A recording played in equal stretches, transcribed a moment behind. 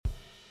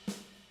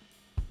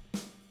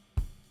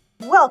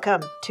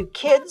Welcome to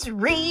Kids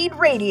Read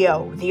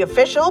Radio, the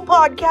official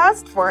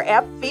podcast for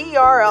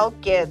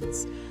FVRL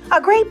Kids. A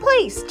great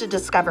place to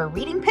discover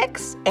reading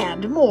picks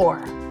and more.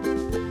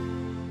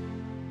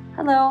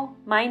 Hello,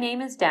 my name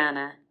is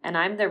Dana, and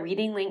I'm the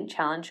Reading Link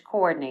Challenge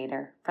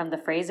Coordinator from the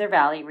Fraser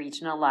Valley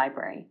Regional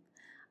Library.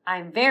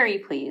 I'm very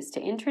pleased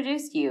to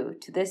introduce you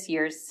to this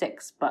year's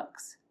 6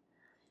 books.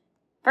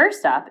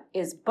 First up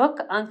is Book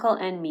Uncle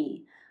and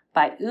Me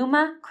by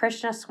Uma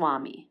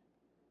Krishnaswamy.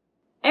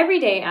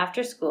 Every day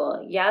after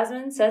school,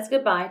 Yasmin says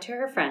goodbye to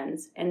her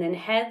friends and then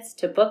heads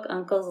to Book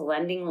Uncle's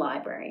lending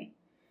library.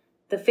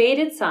 The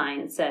faded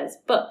sign says,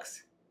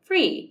 "Books,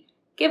 free,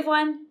 give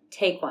one,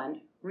 take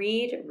one,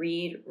 read,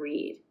 read,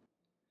 read."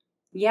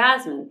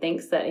 Yasmin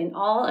thinks that in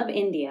all of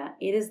India,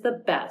 it is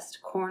the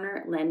best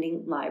corner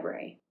lending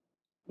library.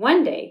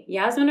 One day,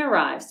 Yasmin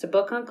arrives to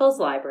Book Uncle's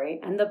library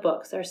and the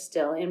books are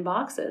still in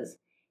boxes.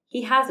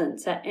 He hasn't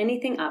set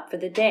anything up for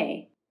the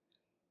day.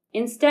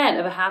 Instead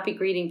of a happy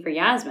greeting for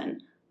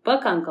Yasmin,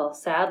 Book Uncle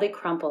sadly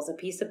crumples a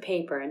piece of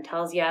paper and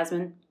tells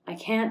Yasmin, "I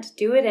can't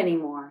do it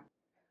anymore."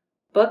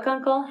 Book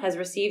Uncle has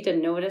received a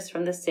notice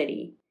from the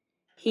city.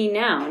 He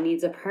now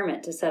needs a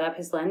permit to set up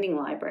his lending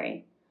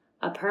library,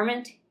 a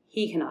permit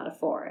he cannot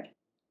afford.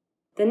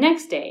 The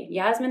next day,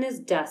 Yasmin is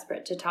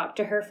desperate to talk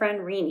to her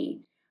friend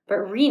Reenie, but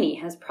Reenie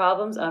has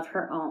problems of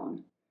her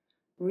own.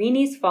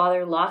 Reenie's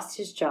father lost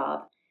his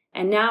job,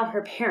 and now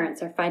her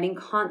parents are fighting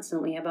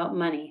constantly about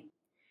money.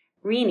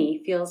 Reenie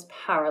feels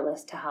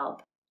powerless to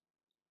help.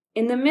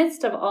 In the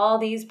midst of all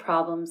these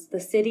problems, the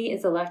city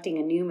is electing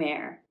a new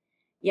mayor.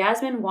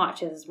 Yasmin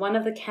watches as one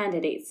of the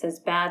candidates says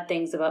bad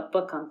things about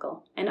Book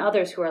Uncle and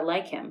others who are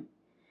like him.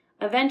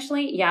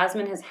 Eventually,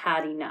 Yasmin has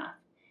had enough.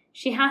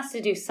 She has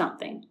to do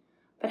something.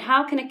 But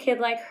how can a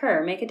kid like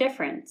her make a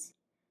difference?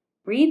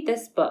 Read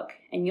this book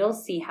and you'll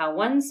see how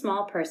one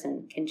small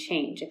person can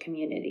change a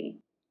community.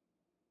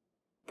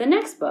 The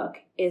next book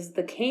is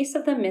The Case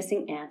of the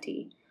Missing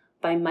Auntie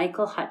by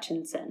Michael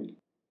Hutchinson.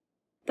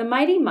 The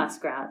Mighty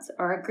Muskrats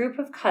are a group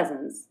of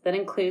cousins that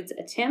includes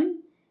a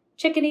Tim,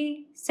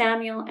 Chickadee,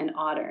 Samuel, and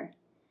Otter.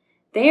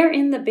 They are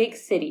in the big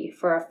city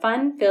for a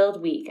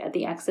fun-filled week at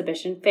the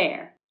exhibition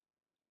fair.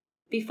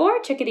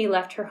 Before Chickadee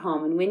left her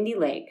home in Windy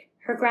Lake,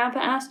 her grandpa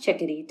asked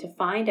Chickadee to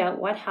find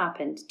out what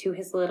happened to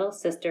his little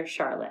sister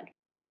Charlotte.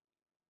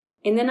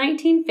 In the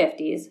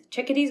 1950s,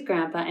 Chickadee's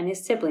grandpa and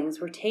his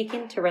siblings were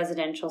taken to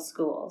residential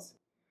schools.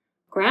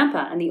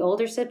 Grandpa and the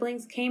older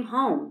siblings came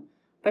home,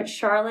 but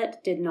Charlotte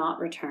did not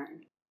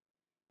return.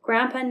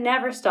 Grandpa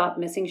never stopped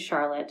missing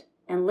Charlotte,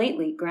 and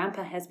lately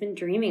Grandpa has been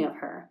dreaming of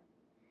her.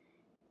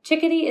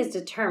 Chickadee is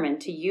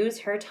determined to use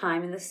her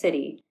time in the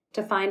city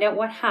to find out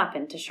what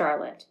happened to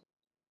Charlotte.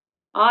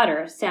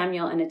 Otter,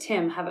 Samuel, and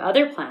Tim have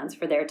other plans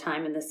for their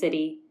time in the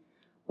city.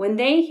 When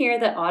they hear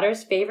that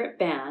Otter's favorite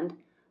band,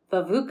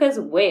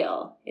 Vavuka's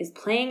Wail, is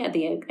playing at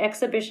the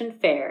exhibition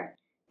fair,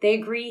 they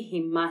agree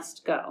he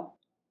must go.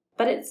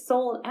 But it's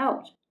sold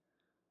out.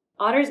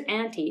 Otter's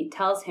auntie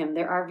tells him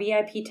there are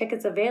VIP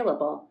tickets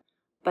available,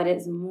 but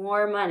it's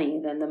more money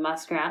than the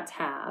Muskrats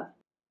have.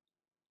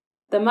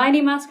 The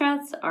Mighty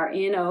Muskrats are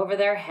in over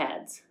their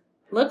heads.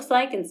 Looks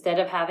like instead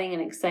of having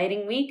an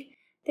exciting week,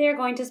 they are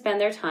going to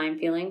spend their time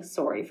feeling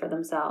sorry for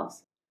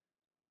themselves.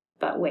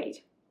 But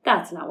wait,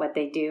 that's not what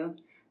they do.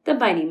 The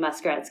Mighty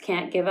Muskrats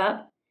can't give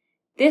up.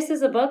 This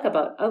is a book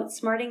about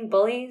outsmarting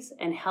bullies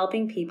and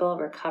helping people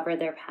recover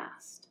their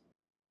past.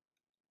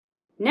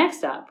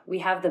 Next up, we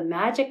have The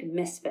Magic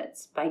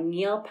Misfits by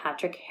Neil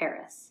Patrick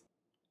Harris.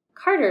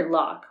 Carter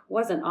Locke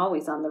wasn't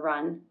always on the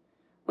run.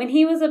 When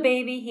he was a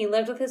baby, he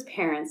lived with his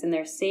parents in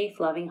their safe,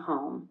 loving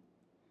home.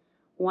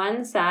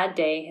 One sad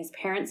day, his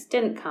parents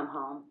didn't come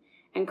home,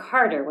 and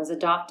Carter was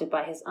adopted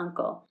by his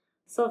uncle,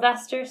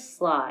 Sylvester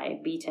Sly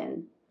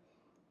Beaton.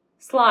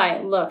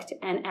 Sly looked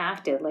and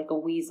acted like a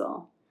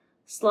weasel.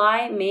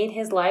 Sly made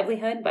his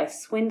livelihood by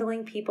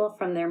swindling people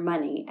from their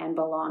money and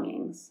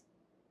belongings.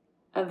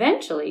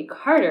 Eventually,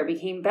 Carter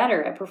became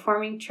better at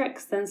performing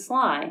tricks than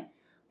Sly,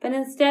 but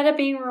instead of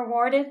being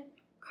rewarded,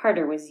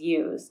 Carter was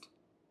used.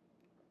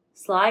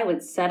 Sly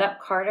would set up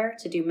Carter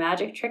to do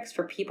magic tricks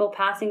for people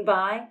passing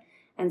by,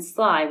 and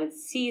Sly would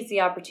seize the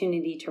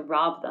opportunity to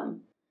rob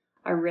them.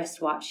 A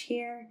wristwatch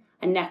here,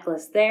 a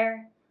necklace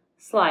there.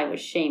 Sly was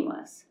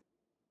shameless.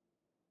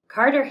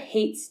 Carter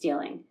hates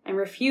stealing and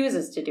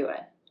refuses to do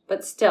it,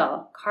 but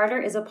still,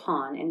 Carter is a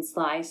pawn in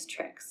Sly's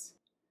tricks.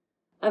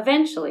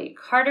 Eventually,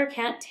 Carter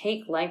can't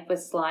take life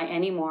with Sly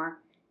anymore,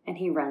 and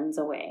he runs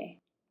away.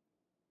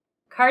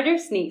 Carter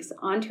sneaks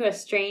onto a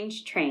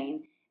strange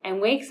train and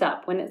wakes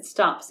up when it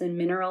stops in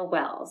Mineral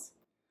Wells.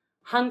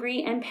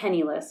 Hungry and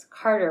penniless,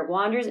 Carter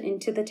wanders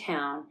into the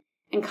town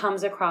and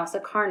comes across a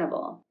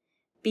carnival,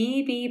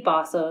 B.B.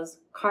 Bosso's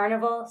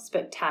Carnival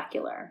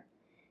Spectacular.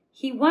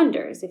 He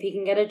wonders if he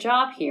can get a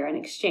job here in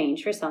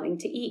exchange for something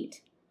to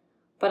eat.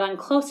 But on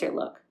closer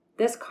look,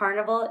 this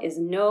carnival is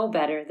no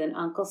better than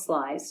Uncle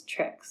Sly's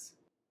tricks.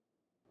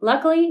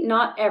 Luckily,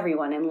 not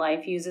everyone in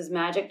life uses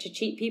magic to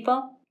cheat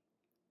people.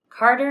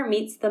 Carter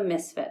meets the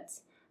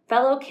Misfits,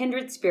 fellow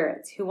kindred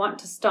spirits who want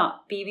to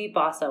stop B.B.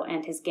 Bosso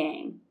and his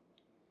gang.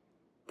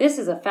 This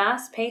is a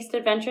fast-paced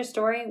adventure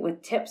story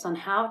with tips on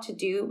how to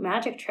do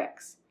magic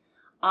tricks.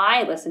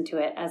 I listened to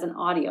it as an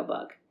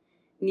audiobook.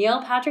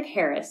 Neil Patrick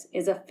Harris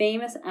is a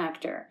famous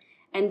actor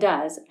and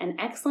does an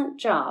excellent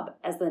job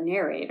as the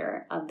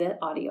narrator of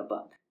the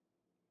audiobook.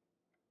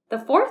 The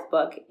fourth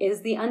book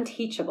is The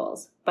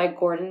Unteachables by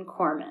Gordon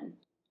Korman.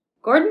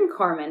 Gordon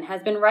Korman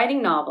has been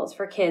writing novels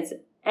for kids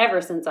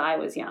ever since I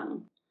was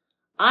young.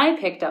 I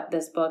picked up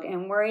this book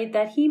and worried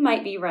that he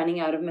might be running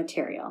out of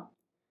material.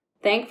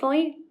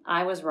 Thankfully,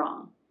 I was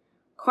wrong.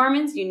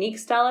 Korman's unique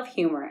style of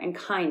humor and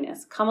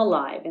kindness come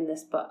alive in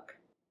this book.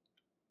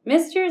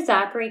 Mr.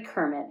 Zachary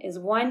Kermit is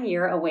 1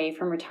 year away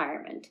from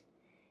retirement.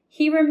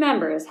 He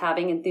remembers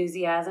having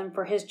enthusiasm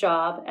for his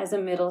job as a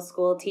middle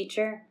school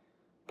teacher,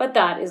 but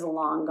that is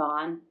long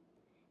gone.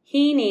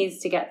 He needs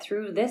to get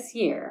through this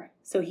year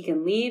so he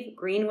can leave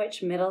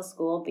Greenwich Middle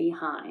School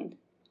behind.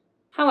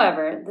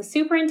 However, the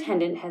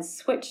superintendent has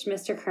switched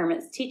Mr.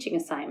 Kermit's teaching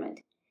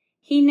assignment.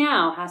 He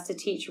now has to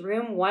teach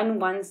room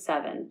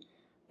 117,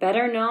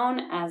 better known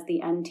as the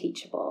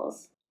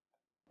Unteachables.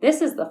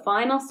 This is the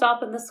final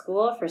stop in the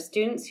school for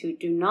students who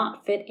do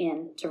not fit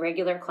into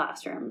regular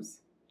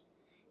classrooms.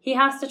 He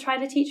has to try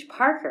to teach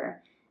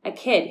Parker, a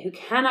kid who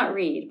cannot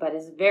read but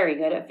is very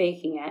good at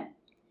faking it.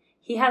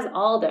 He has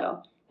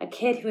Aldo, a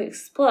kid who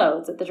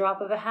explodes at the drop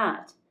of a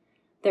hat.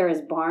 There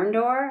is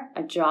Barndoor,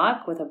 a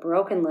jock with a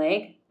broken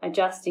leg,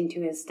 adjusting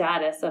to his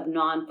status of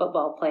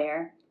non-football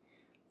player.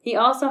 He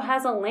also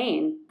has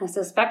Elaine, a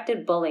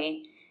suspected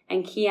bully,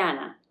 and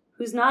Kiana,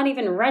 who's not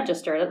even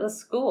registered at the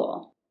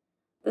school.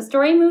 The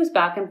story moves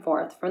back and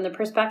forth from the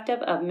perspective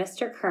of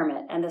Mr.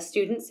 Kermit and the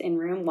students in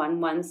room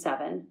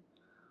 117.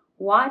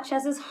 Watch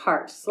as his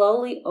heart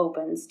slowly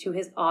opens to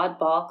his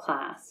oddball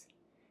class.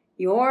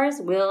 Yours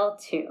will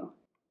too.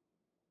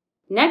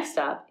 Next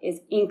up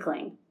is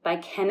Inkling by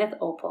Kenneth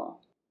Oppel.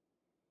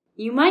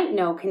 You might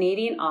know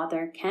Canadian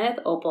author Kenneth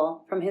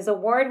Oppel from his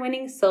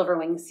award-winning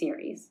Silverwing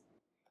series.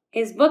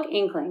 His book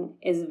Inkling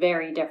is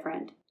very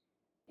different.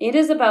 It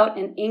is about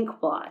an ink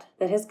blot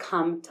that has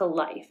come to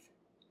life.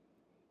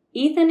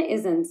 Ethan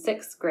is in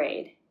 6th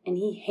grade, and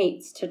he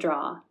hates to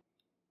draw.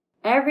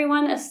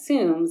 Everyone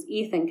assumes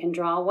Ethan can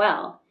draw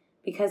well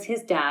because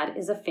his dad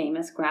is a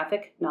famous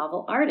graphic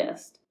novel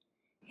artist.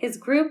 His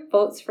group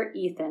votes for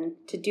Ethan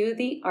to do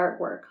the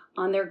artwork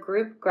on their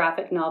group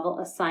graphic novel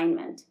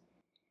assignment.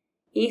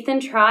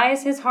 Ethan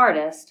tries his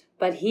hardest,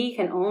 but he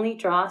can only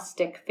draw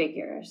stick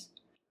figures.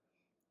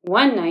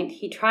 One night,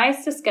 he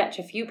tries to sketch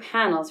a few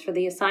panels for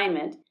the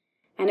assignment,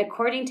 and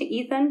according to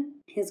Ethan,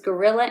 his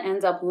gorilla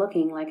ends up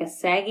looking like a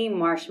saggy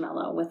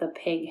marshmallow with a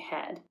pig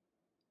head.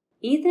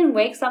 Ethan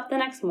wakes up the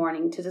next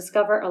morning to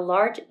discover a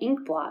large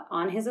ink blot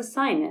on his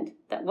assignment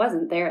that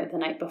wasn't there the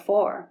night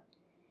before.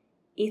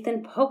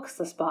 Ethan pokes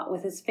the spot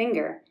with his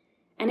finger,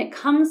 and it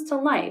comes to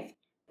life,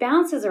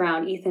 bounces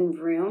around Ethan's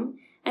room,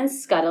 and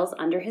scuttles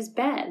under his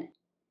bed.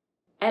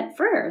 At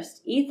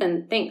first,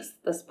 Ethan thinks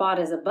the spot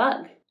is a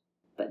bug,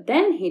 but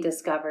then he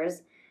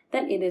discovers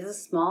that it is a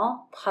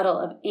small puddle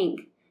of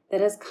ink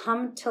that has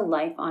come to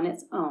life on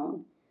its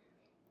own.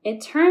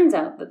 It turns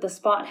out that the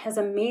spot has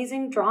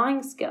amazing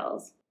drawing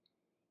skills.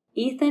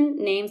 Ethan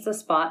names the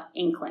spot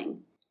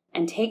Inkling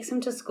and takes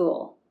him to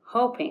school,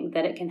 hoping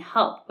that it can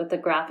help with the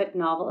graphic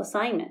novel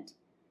assignment.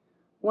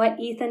 What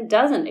Ethan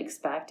doesn't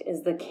expect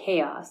is the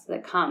chaos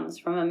that comes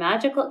from a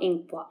magical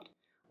ink blot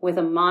with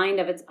a mind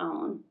of its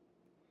own.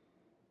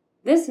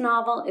 This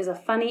novel is a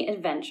funny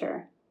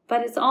adventure,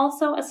 but it's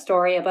also a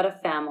story about a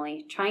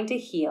family trying to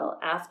heal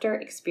after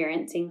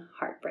experiencing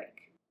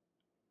heartbreak.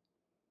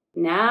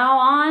 Now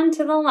on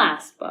to the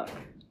last book.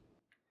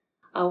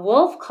 A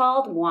Wolf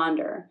Called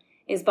Wander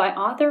is by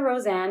author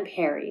Roseanne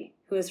Perry,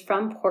 who is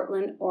from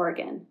Portland,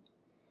 Oregon.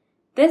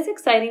 This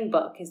exciting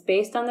book is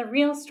based on the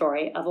real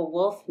story of a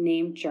wolf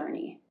named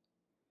Journey.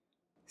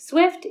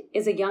 Swift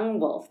is a young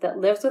wolf that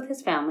lives with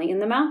his family in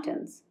the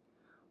mountains.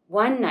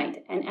 One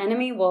night, an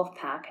enemy wolf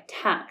pack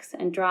attacks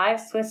and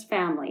drives Swift's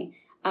family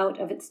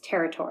out of its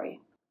territory.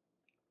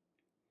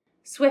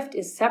 Swift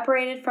is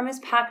separated from his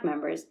pack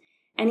members,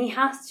 and he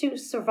has to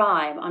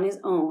survive on his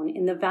own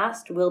in the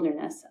vast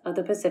wilderness of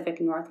the Pacific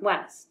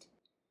Northwest.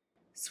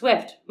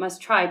 Swift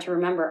must try to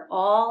remember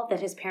all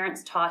that his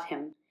parents taught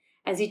him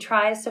as he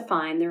tries to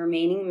find the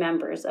remaining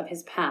members of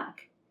his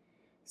pack.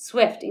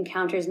 Swift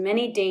encounters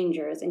many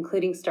dangers,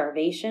 including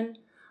starvation,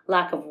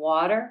 lack of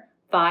water,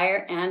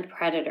 fire, and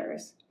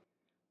predators.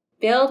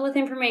 Filled with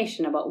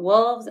information about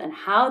wolves and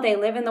how they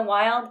live in the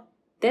wild,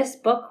 this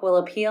book will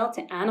appeal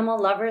to animal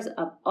lovers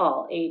of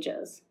all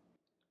ages.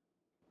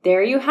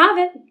 There you have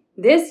it,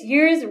 this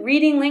year's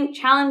Reading Link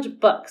Challenge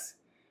books.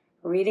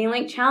 Reading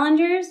Link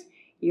Challengers,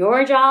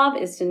 your job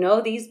is to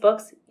know these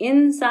books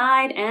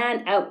inside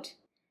and out.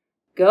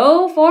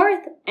 Go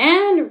forth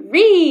and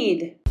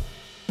read!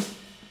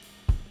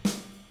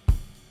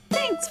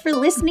 Thanks for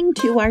listening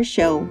to our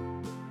show.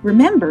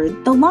 Remember,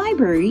 the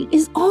library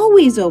is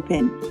always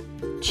open.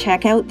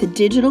 Check out the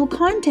digital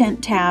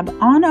content tab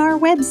on our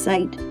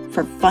website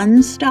for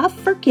fun stuff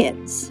for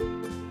kids.